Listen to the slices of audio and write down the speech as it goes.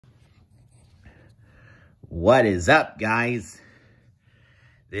What is up, guys?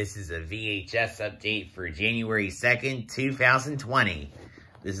 This is a VHS update for January 2nd, 2020.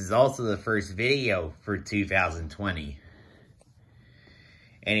 This is also the first video for 2020.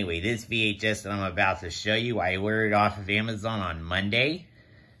 Anyway, this VHS that I'm about to show you, I ordered off of Amazon on Monday.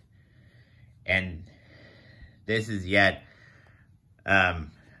 And this is yet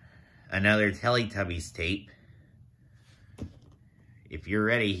another Teletubbies tape. If you're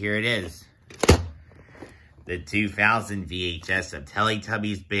ready, here it is. The 2000 VHS of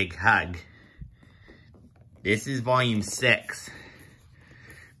Teletubbies Big Hug. This is volume 6.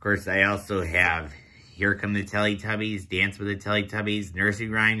 Of course, I also have Here Come the Teletubbies, Dance with the Teletubbies, Nursery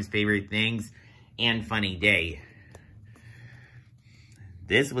Rhymes, Favorite Things, and Funny Day.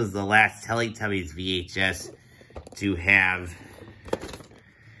 This was the last Teletubbies VHS to have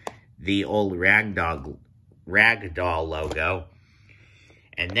the old Ragdoll logo.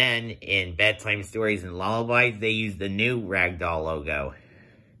 And then, in Bedtime Stories and Lullabies, they used the new Ragdoll logo.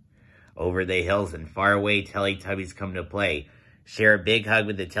 Over the hills and far away, Teletubbies come to play. Share a big hug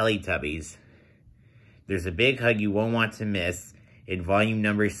with the Teletubbies. There's a big hug you won't want to miss in volume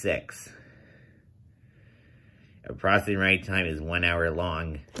number 6. Approximate write time is 1 hour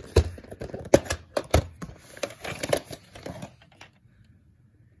long.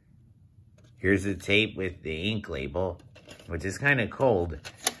 Here's the tape with the ink label, which is kind of cold.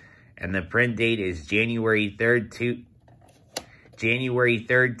 And the print date is January 3rd,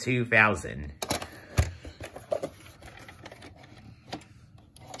 2000.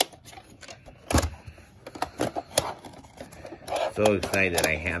 So excited that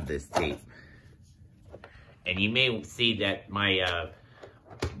I have this tape. And you may see that my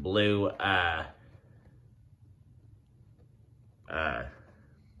blue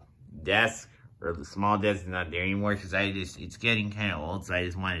desk, or the small desk, is not there anymore because it's getting kind of old, so I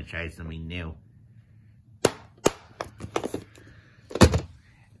just wanted to try something new.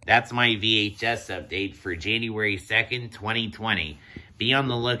 That's my VHS update for January 2nd, 2020. Be on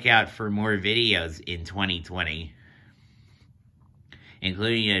the lookout for more videos in 2020.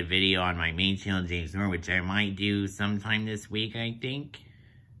 Including a video on my main channel, James Moore, which I might do sometime this week, I think.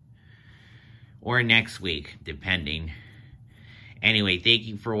 Or next week, depending. Anyway, thank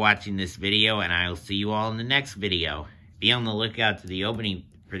you for watching this video, and I'll see you all in the next video. Be on the lookout for the opening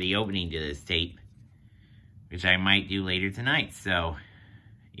to this tape, which I might do later tonight, so,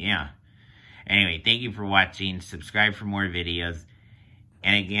 yeah. Anyway, thank you for watching. Subscribe for more videos.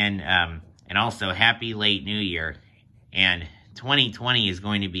 And again, and also, Happy Late New Year. And 2020 is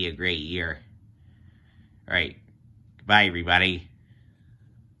going to be a great year. All right. Goodbye, everybody.